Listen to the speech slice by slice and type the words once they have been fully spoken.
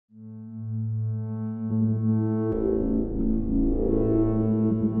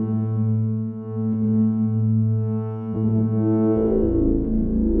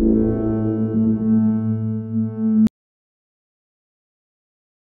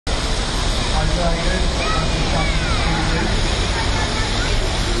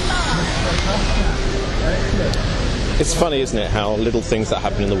It's funny, isn't it, how little things that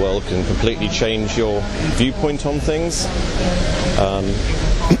happen in the world can completely change your viewpoint on things.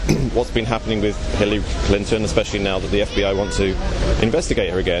 What's been happening with Hillary Clinton, especially now that the FBI want to investigate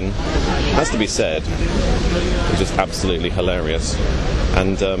her again, has to be said, is just absolutely hilarious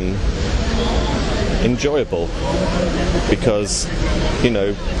and enjoyable, because, you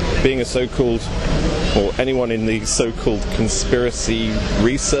know, being a so-called, or anyone in the so-called conspiracy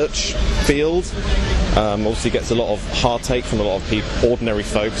research field, obviously gets a lot of heartache from a lot of people, ordinary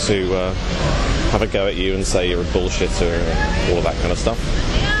folks who have a go at you and say you're a bullshitter and all of that kind of stuff.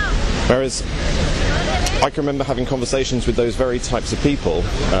 Whereas I can remember having conversations with those very types of people,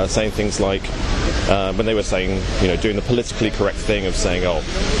 saying things like, when they were saying, you know, doing the politically correct thing of saying, oh,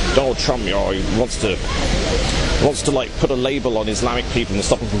 Donald Trump, you know, he wants to like put a label on Islamic people and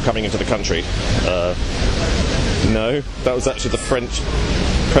stop them from coming into the country. No, that was actually the French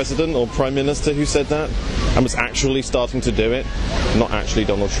president or prime minister who said that, and was actually starting to do it, not actually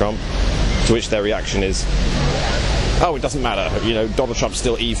Donald Trump. To which their reaction is, oh, it doesn't matter, you know, Donald Trump's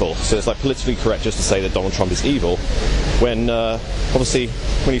still evil. So it's like politically correct just to say that Donald Trump is evil, when obviously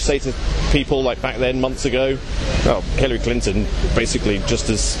when you say to people like back then, months ago, oh, Hillary Clinton basically just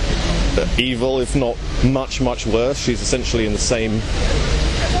as evil, if not much worse. She's essentially in the same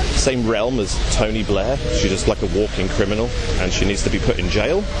realm as Tony Blair. She's just like a walking criminal and she needs to be put in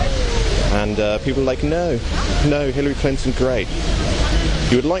jail. And people are like, no, Hillary Clinton, great.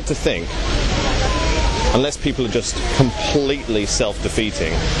 You would like to think, unless people are just completely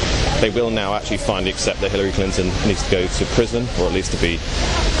self-defeating, they will now actually finally accept that Hillary Clinton needs to go to prison, or at least to be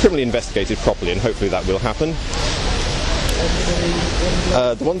criminally investigated properly, and hopefully that will happen.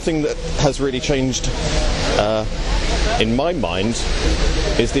 The one thing that has really changed in my mind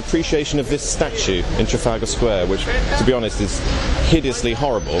is the appreciation of this statue in Trafalgar Square, which, to be honest, is hideously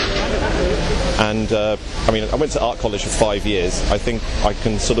horrible. And I mean, I went to art college for 5 years. I think I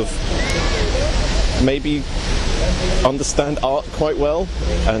can sort of maybe understand art quite well,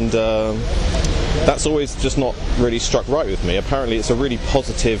 and that's always just not really struck right with me. Apparently it's a really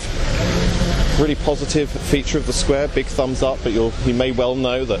positive feature of the square, big thumbs up, but you may well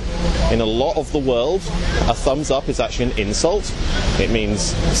know that in a lot of the world a thumbs up is actually an insult. It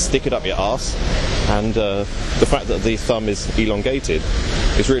means stick it up your arse, and the fact that the thumb is elongated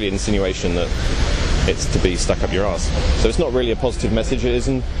is really an insinuation that it's to be stuck up your arse. So it's not really a positive message, it is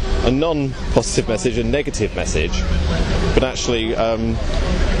a non-positive message, a negative message. But actually,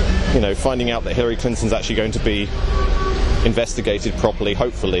 you know, finding out that Hillary Clinton's actually going to be investigated properly,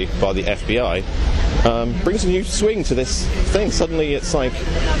 hopefully, by the FBI, brings a new swing to this thing. Suddenly it's like,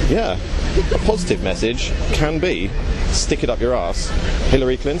 yeah, a positive message can be stick it up your arse,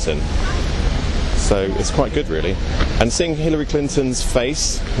 Hillary Clinton. So it's quite good, really. And seeing Hillary Clinton's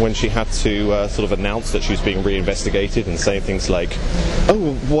face when she had to sort of announce that she was being reinvestigated and saying things like,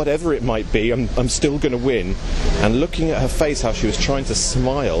 oh, whatever it might be, I'm still going to win. And looking at her face, how she was trying to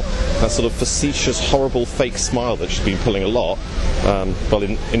smile, that sort of facetious, horrible, fake smile that she's been pulling a lot. Well,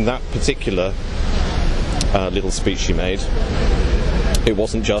 in that particular little speech she made, it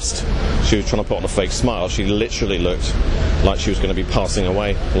wasn't just she was trying to put on a fake smile. She literally looked like she was going to be passing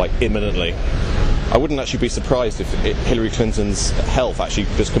away, like imminently. I wouldn't actually be surprised if Hillary Clinton's health actually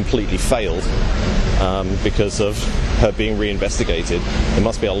just completely failed because of her being reinvestigated. There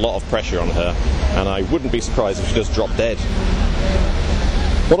must be a lot of pressure on her, and I wouldn't be surprised if she just dropped dead.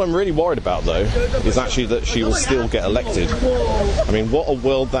 What I'm really worried about, though, is actually that she will still get elected. I mean, what a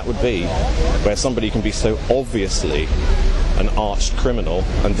world that would be, where somebody can be so obviously an arch criminal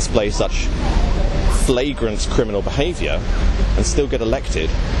and display such flagrant criminal behaviour and still get elected.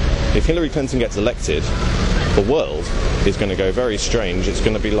 If Hillary Clinton gets elected, the world is going to go very strange. It's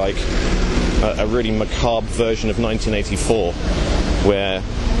going to be like a really macabre version of 1984, where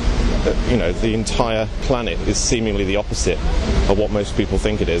you know, the entire planet is seemingly the opposite of what most people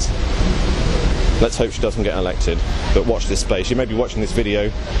think it is. Let's hope she doesn't get elected, but watch this space. You may be watching this video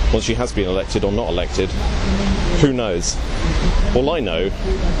once she has been elected or not elected. Who knows? All I know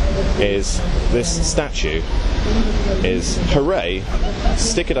is this statue is, hooray,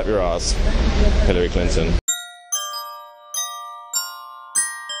 stick it up your arse, Hillary Clinton.